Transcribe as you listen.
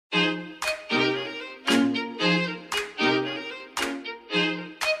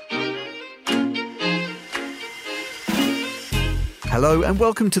Hello and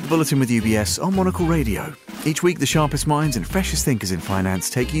welcome to the Bulletin with UBS on Monocle Radio. Each week, the sharpest minds and freshest thinkers in finance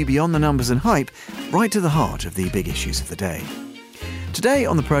take you beyond the numbers and hype, right to the heart of the big issues of the day. Today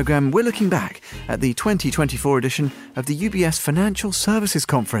on the programme, we're looking back at the 2024 edition of the UBS Financial Services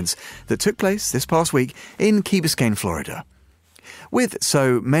Conference that took place this past week in Key Biscayne, Florida. With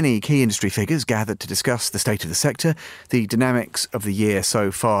so many key industry figures gathered to discuss the state of the sector, the dynamics of the year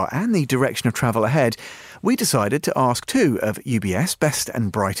so far and the direction of travel ahead, we decided to ask two of UBS best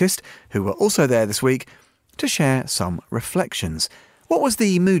and brightest, who were also there this week, to share some reflections. What was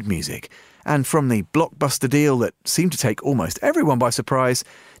the mood music? And from the blockbuster deal that seemed to take almost everyone by surprise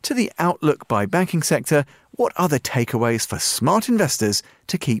to the outlook by banking sector, what other takeaways for smart investors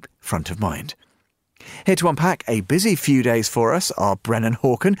to keep front of mind? Here to unpack a busy few days for us are Brennan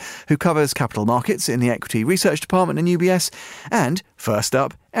Hawken, who covers capital markets in the Equity Research Department in UBS, and first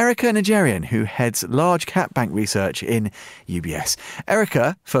up, Erica Nigerian, who heads large cap bank research in UBS.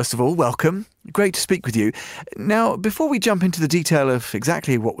 Erica, first of all, welcome. Great to speak with you. Now, before we jump into the detail of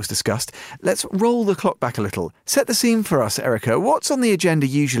exactly what was discussed, let's roll the clock back a little. Set the scene for us, Erica. What's on the agenda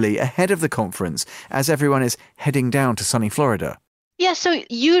usually ahead of the conference as everyone is heading down to sunny Florida? Yeah, so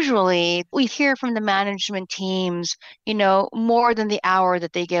usually we hear from the management teams, more than the hour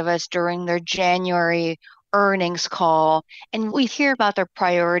that they give us during their January earnings call, and we hear about their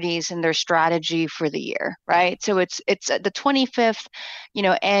priorities and their strategy for the year, right? So it's the 25th,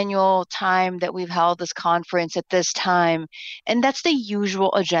 annual time that we've held this conference at this time, and that's the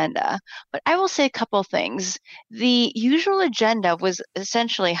usual agenda. But I will say a couple things. The usual agenda was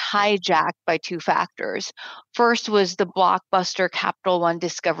essentially hijacked by two factors. First was the blockbuster Capital One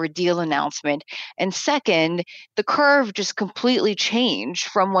Discover deal announcement, and second, the curve just completely changed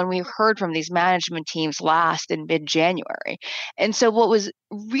from when we heard from these management teams last in mid-January. And so what was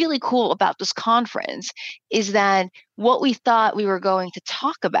really cool about this conference is that what we thought we were going to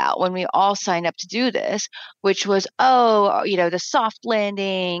talk about when we all signed up to do this, which was, the soft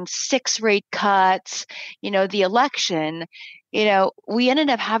landing, 6 rate cuts, the election, we ended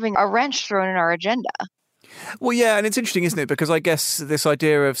up having a wrench thrown in our agenda. Well, yeah, and it's interesting, isn't it? Because I guess this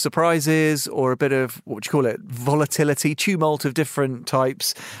idea of surprises or a bit of, volatility, tumult of different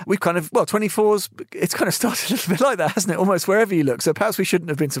types, we've 24's, it's kind of started a little bit like that, hasn't it? Almost wherever you look. So perhaps we shouldn't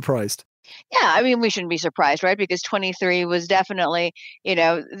have been surprised. Yeah, I mean, we shouldn't be surprised, right? Because 23 was definitely,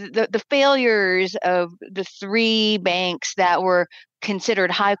 the failures of the three banks that were considered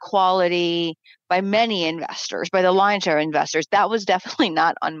high quality by many investors, by the lion's share of investors. That was definitely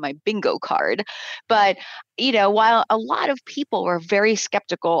not on my bingo card. But, while a lot of people were very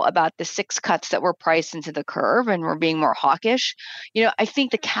skeptical about the 6 cuts that were priced into the curve and were being more hawkish, I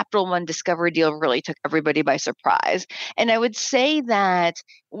think the Capital One Discovery deal really took everybody by surprise. And I would say that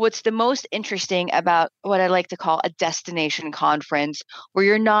what's the most interesting about what I like to call a destination conference, where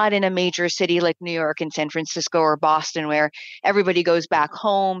you're not in a major city like New York and San Francisco or Boston, where everybody goes back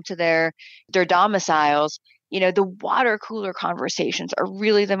home to their domiciles, the water cooler conversations are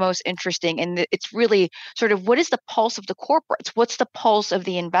really the most interesting. And it's really sort of, what is the pulse of the corporates? What's the pulse of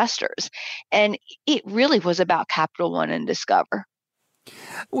the investors? And it really was about Capital One and Discover.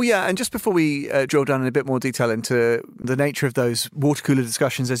 Well, yeah, and just before we drill down in a bit more detail into the nature of those water cooler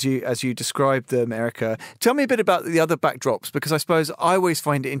discussions as you described them, Erica, tell me a bit about the other backdrops, because I suppose I always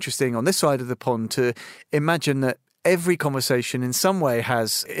find it interesting on this side of the pond to imagine that every conversation in some way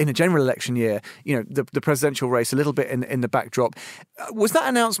has, in a general election year, the presidential race a little bit in the backdrop. Was that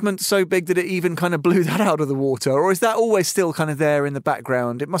announcement so big that it even kind of blew that out of the water? Or is that always still kind of there in the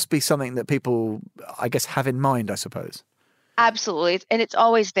background? It must be something that people, I guess, have in mind, I suppose. Absolutely. And it's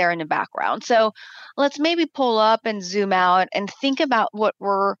always there in the background. So let's maybe pull up and zoom out and think about what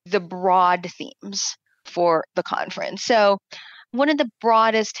were the broad themes for the conference. So one of the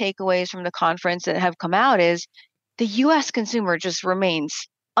broadest takeaways from the conference that have come out is the U.S. consumer just remains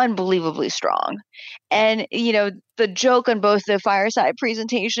unbelievably strong. And, the joke on both the fireside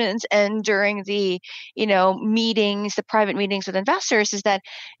presentations and during the, meetings, the private meetings with investors, is that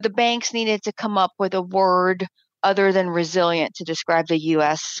the banks needed to come up with a word other than resilient to describe the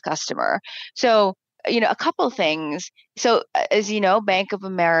U.S. customer. So, a couple of things. So, as you know, Bank of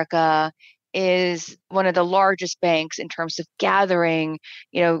America is one of the largest banks in terms of gathering,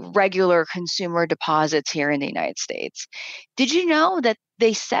 regular consumer deposits here in the United States. Did you know that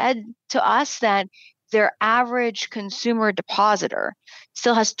they said to us that their average consumer depositor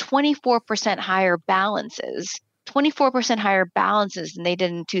still has 24% higher balances 24% higher balances than they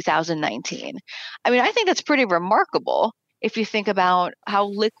did in 2019. I mean, I think that's pretty remarkable if you think about how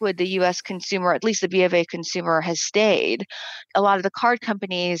liquid the US consumer, at least the B of A consumer, has stayed. A lot of the card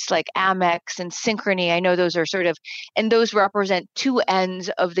companies like Amex and Synchrony, I know those are sort of, and those represent two ends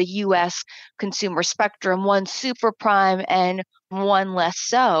of the US consumer spectrum, one super prime and one less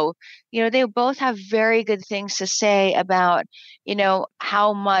so. They both have very good things to say about,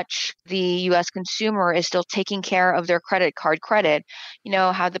 how much the US consumer is still taking care of their credit card credit,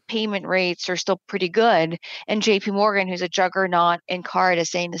 how the payment rates are still pretty good. And JP Morgan, who's a juggernaut in card, is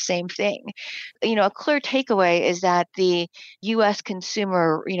saying the same thing. A clear takeaway is that the US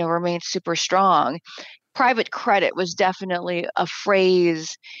consumer, remains super strong. Private credit was definitely a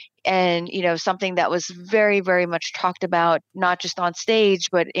phrase and something that was very, very much talked about, not just on stage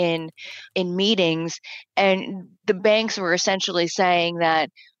but in meetings. And the banks were essentially saying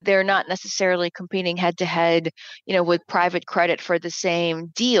that they're not necessarily competing head to head with private credit for the same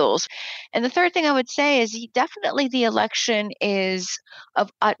deals. And the third thing I would say is definitely the election is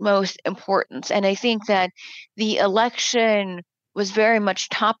of utmost importance, and I think that the election was very much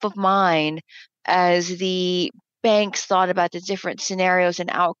top of mind as the banks thought about the different scenarios and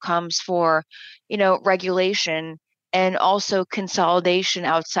outcomes for, regulation and also consolidation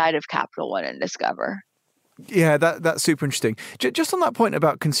outside of Capital One and Discover. Yeah, that's super interesting. Just on that point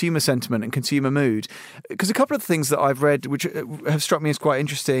about consumer sentiment and consumer mood, because a couple of things that I've read which have struck me as quite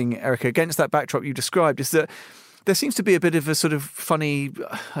interesting, Erica, against that backdrop you described, is that there seems to be a bit of a sort of funny,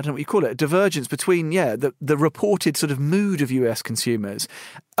 I don't know what you call it, a divergence between, the reported sort of mood of US consumers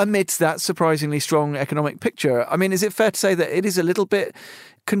amidst that surprisingly strong economic picture. I mean, is it fair to say that it is a little bit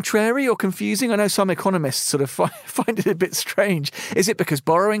contrary or confusing? I know some economists sort of find it a bit strange. Is it because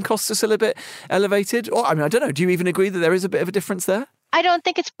borrowing costs are still a bit elevated? Or, I mean, I don't know. Do you even agree that there is a bit of a difference there? I don't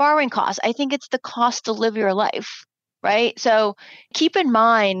think it's borrowing costs. I think it's the cost to live your life, right? So keep in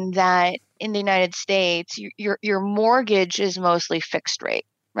mind that in the United States, your mortgage is mostly fixed rate,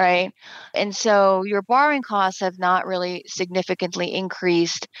 right? And so your borrowing costs have not really significantly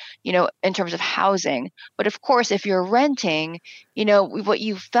increased, in terms of housing. But of course, if you're renting, what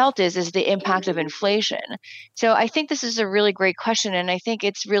you felt is the impact of inflation. So I think this is a really great question. And I think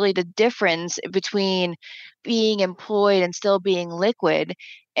it's really the difference between being employed and still being liquid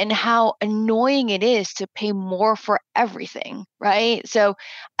and how annoying it is to pay more for everything, right? So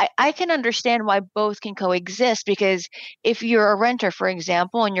I can understand why both can coexist, because if you're a renter, for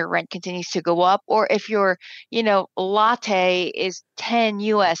example, and your rent continues to go up, or if your, latte is 10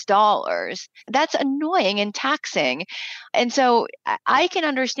 US dollars, that's annoying and taxing. And so I can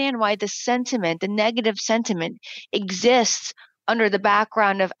understand why the negative sentiment exists under the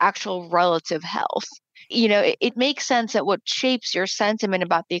background of actual relative health. It makes sense that what shapes your sentiment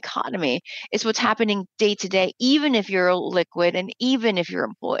about the economy is what's happening day to day, even if you're liquid and even if you're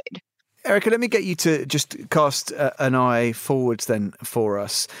employed. Erica, let me get you to just cast an eye forwards then for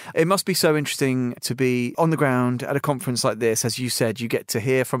us. It must be so interesting to be on the ground at a conference like this. As you said, you get to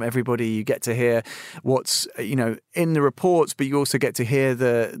hear from everybody. You get to hear what's, in the reports, but you also get to hear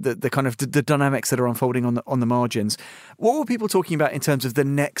the kind of the dynamics that are unfolding on the margins. What were people talking about in terms of the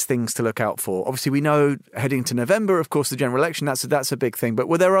next things to look out for? Obviously, we know heading to November, of course, the general election, that's a big thing. But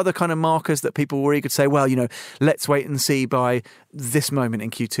were there other kind of markers that people were eager to say, well, let's wait and see by this moment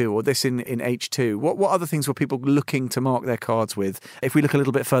in Q2 or this in H2? What other things were people looking to mark their cards with if we look a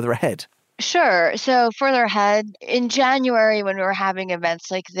little bit further ahead? Sure. So further ahead, in January, when we were having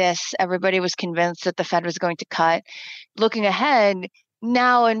events like this, everybody was convinced that the Fed was going to cut. Looking ahead,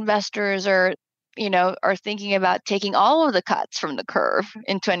 now investors are thinking about taking all of the cuts from the curve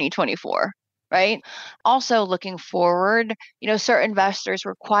in 2024. Right. Also looking forward, certain investors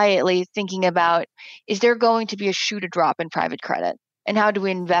were quietly thinking about, is there going to be a shoe to drop in private credit? And how do we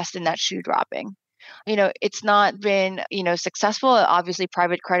invest in that shoe dropping? It's not been, successful. Obviously,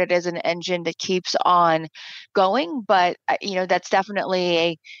 private credit is an engine that keeps on going, but, that's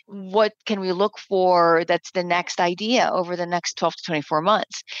definitely what can we look for? That's the next idea over the next 12 to 24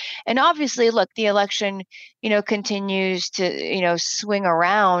 months. And obviously, look, the election, continues to, swing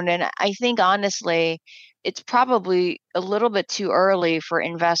around. And I think, honestly, it's probably a little bit too early for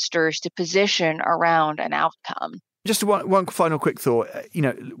investors to position around an outcome. Just one final quick thought.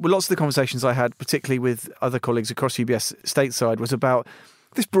 Lots of the conversations I had, particularly with other colleagues across UBS stateside, was about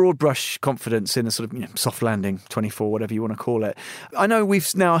this broad brush confidence in a sort of soft landing 24, whatever you want to call it. I know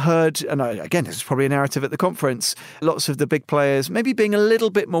we've now heard, and again, this is probably a narrative at the conference, lots of the big players maybe being a little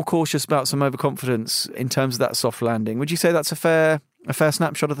bit more cautious about some overconfidence in terms of that soft landing. Would you say that's a fair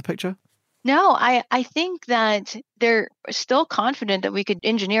snapshot of the picture? No, I think that they're still confident that we could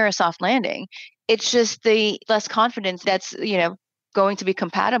engineer a soft landing. It's just the less confidence that's, going to be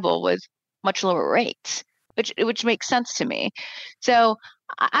compatible with much lower rates. which makes sense to me. So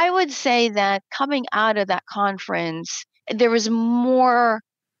I would say that coming out of that conference, there was more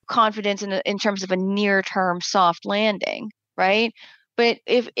confidence in terms of a near-term soft landing, right? But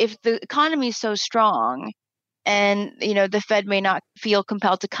if the economy is so strong and the Fed may not feel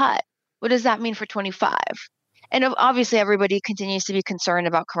compelled to cut, what does that mean for 25? And obviously, everybody continues to be concerned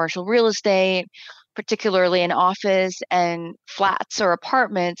about commercial real estate, particularly in office and flats or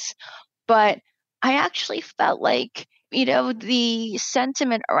apartments. But I actually felt like, the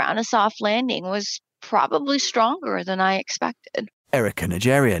sentiment around a soft landing was probably stronger than I expected. Erica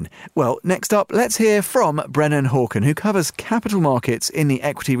Najarian. Well, next up, let's hear from Brennan Hawken, who covers capital markets in the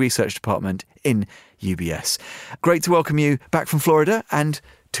Equity Research Department in UBS. Great to welcome you back from Florida and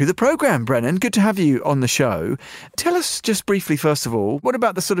to the programme, Brennan. Good to have you on the show. Tell us just briefly, first of all, what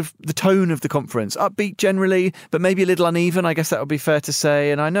about the tone of the conference? Upbeat generally, but maybe a little uneven, I guess that would be fair to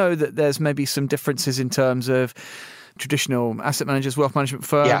say. And I know that there's maybe some differences in terms of traditional asset managers, wealth management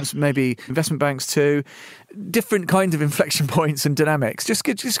firms, maybe investment banks too. Different kinds of inflection points and dynamics. Just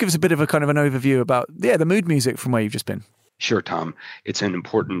give us a bit of a kind of an overview about the mood music from where you've just been. Sure, Tom. It's an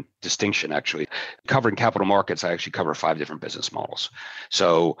important distinction, actually. Covering capital markets, I actually cover 5 different business models.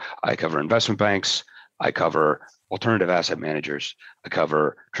 So I cover investment banks, I cover alternative asset managers, I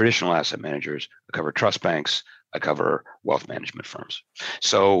cover traditional asset managers, I cover trust banks, I cover wealth management firms.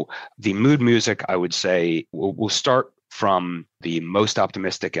 So the mood music, I would say, we'll start from the most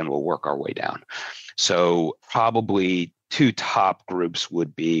optimistic and we'll work our way down. So probably 2 top groups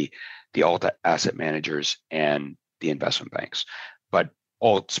would be the alt asset managers and the investment banks, but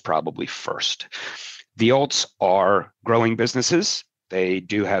alts probably first. The alts are growing businesses. They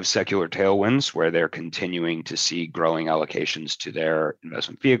do have secular tailwinds where they're continuing to see growing allocations to their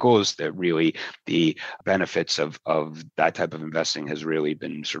investment vehicles. That really the benefits of that type of investing has really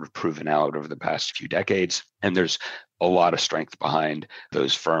been sort of proven out over the past few decades. And there's a lot of strength behind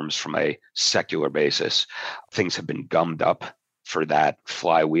those firms from a secular basis. Things have been gummed up for that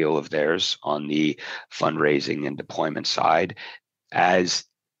flywheel of theirs on the fundraising and deployment side. As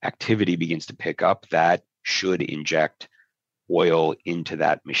activity begins to pick up, that should inject oil into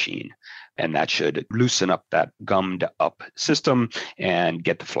that machine. And that should loosen up that gummed up system and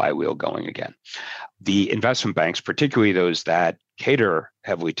get the flywheel going again. The investment banks, particularly those that cater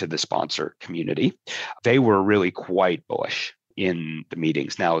heavily to the sponsor community, they were really quite bullish in the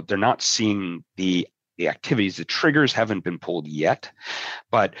meetings. Now, they're not seeing the activities, the triggers haven't been pulled yet,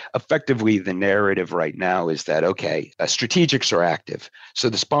 but effectively the narrative right now is that, okay, strategics are active. So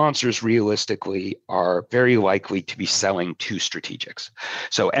the sponsors realistically are very likely to be selling to strategics.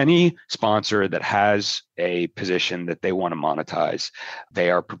 So any sponsor that has a position that they want to monetize,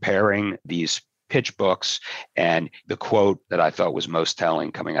 they are preparing these pitch books. And the quote that I thought was most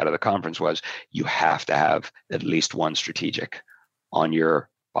telling coming out of the conference was, you have to have at least one strategic on your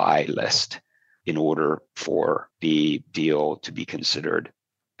buy list in order for the deal to be considered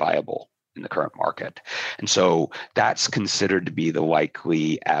viable in the current market. And so that's considered to be the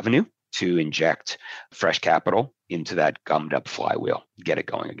likely avenue to inject fresh capital into that gummed up flywheel, get it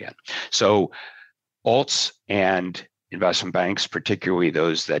going again. So alts and investment banks, particularly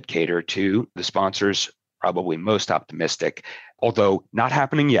those that cater to the sponsors, probably most optimistic, although not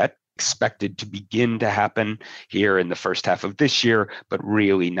happening yet. Expected to begin to happen here in the first half of this year, but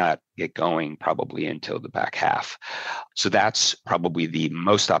really not get going probably until the back half. So that's probably the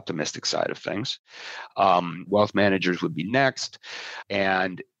most optimistic side of things. Wealth managers would be next.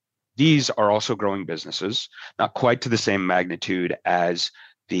 And these are also growing businesses, not quite to the same magnitude as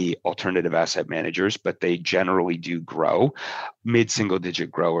the alternative asset managers, but they generally do grow, mid-single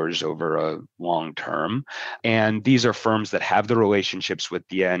digit growers over a long term. And these are firms that have the relationships with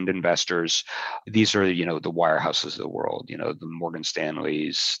the end investors. These are, the wirehouses of the world, the Morgan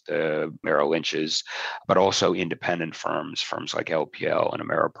Stanleys, the Merrill Lynches, but also independent firms like LPL and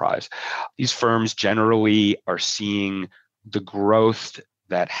Ameriprise. These firms generally are seeing the growth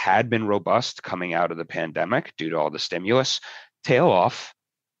that had been robust coming out of the pandemic due to all the stimulus tail off.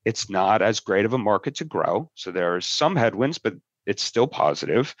 It's not as great of a market to grow. So there are some headwinds, but it's still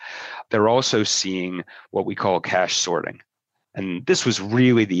positive. They're also seeing what we call cash sorting. And this was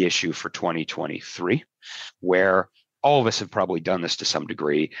really the issue for 2023, where all of us have probably done this to some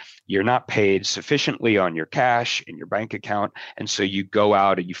degree. You're not paid sufficiently on your cash in your bank account. And so you go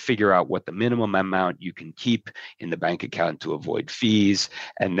out and you figure out what the minimum amount you can keep in the bank account to avoid fees.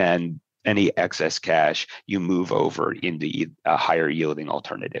 And then Any excess cash, you move over into a higher yielding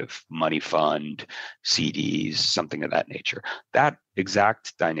alternative, money fund, CDs, something of that nature. That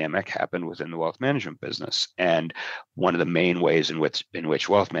exact dynamic happened within the wealth management business. And one of the main ways in which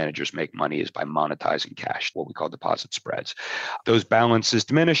wealth managers make money is by monetizing cash, what we call deposit spreads. Those balances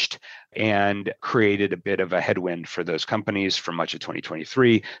diminished and created a bit of a headwind for those companies for much of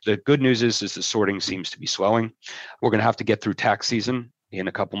 2023. The good news is the sorting seems to be swelling. We're going to have to get through tax season in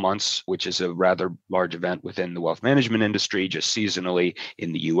a couple months, which is a rather large event within the wealth management industry, just seasonally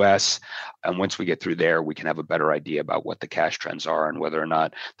in the US. And once we get through there, we can have a better idea about what the cash trends are and whether or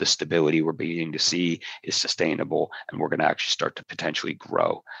not the stability we're beginning to see is sustainable. And we're going to actually start to potentially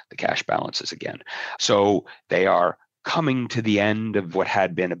grow the cash balances again. So they are coming to the end of what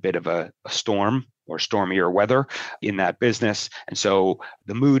had been a bit of a storm or stormier weather in that business. And so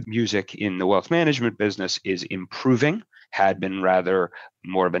the mood music in the wealth management business is improving, had been rather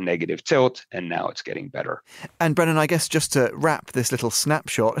more of a negative tilt, and now it's getting better. And Brennan, I guess just to wrap this little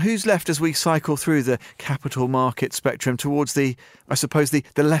snapshot, who's left as we cycle through the capital market spectrum towards the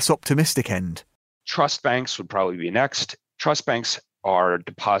less optimistic end? Trust banks would probably be next. Trust banks are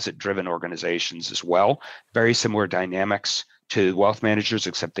deposit-driven organizations as well. Very similar dynamics to wealth managers,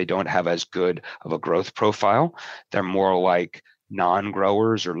 except they don't have as good of a growth profile. They're more like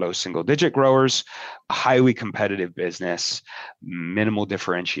non-growers or low single-digit growers, a highly competitive business, minimal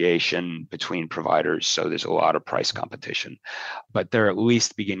differentiation between providers, so there's a lot of price competition. But they're at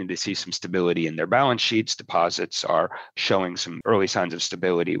least beginning to see some stability in their balance sheets. Deposits are showing some early signs of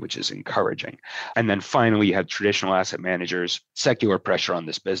stability, which is encouraging. And then finally, you have traditional asset managers, secular pressure on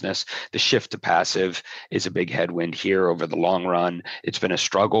this business. The shift to passive is a big headwind here over the long run. It's been a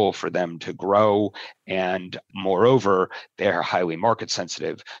struggle for them to grow, and moreover, they're highly market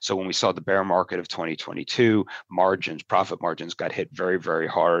sensitive. So when we saw the bear market of 2022, profit margins got hit very, very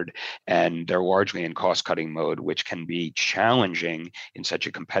hard, and they're largely in cost-cutting mode, which can be challenging in such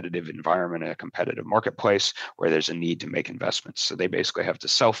a competitive environment, a competitive marketplace where there's a need to make investments. So they basically have to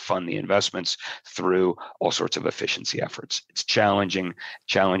self-fund the investments through all sorts of efficiency efforts. It's challenging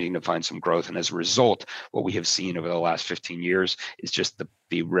to find some growth. And as a result, what we have seen over the last 15 years is just the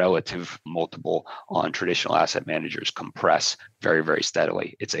relative multiple on traditional asset managers compress very, very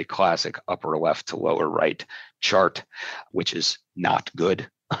steadily. It's a classic upper left to lower right chart, which is not good.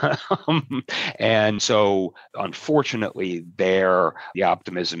 And so, unfortunately, the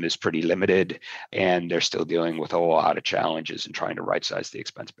optimism is pretty limited, and they're still dealing with a lot of challenges in trying to right-size the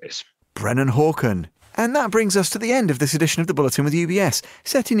expense base. Brennan Hawken. And that brings us to the end of this edition of The Bulletin with UBS,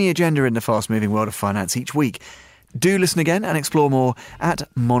 setting the agenda in the fast-moving world of finance each week. Do listen again and explore more at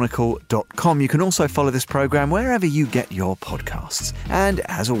monocle.com. You can also follow this programme wherever you get your podcasts. And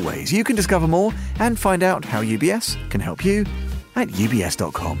as always, you can discover more and find out how UBS can help you at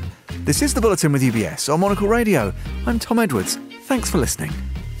ubs.com. This is The Bulletin with UBS on Monocle Radio. I'm Tom Edwards. Thanks for listening.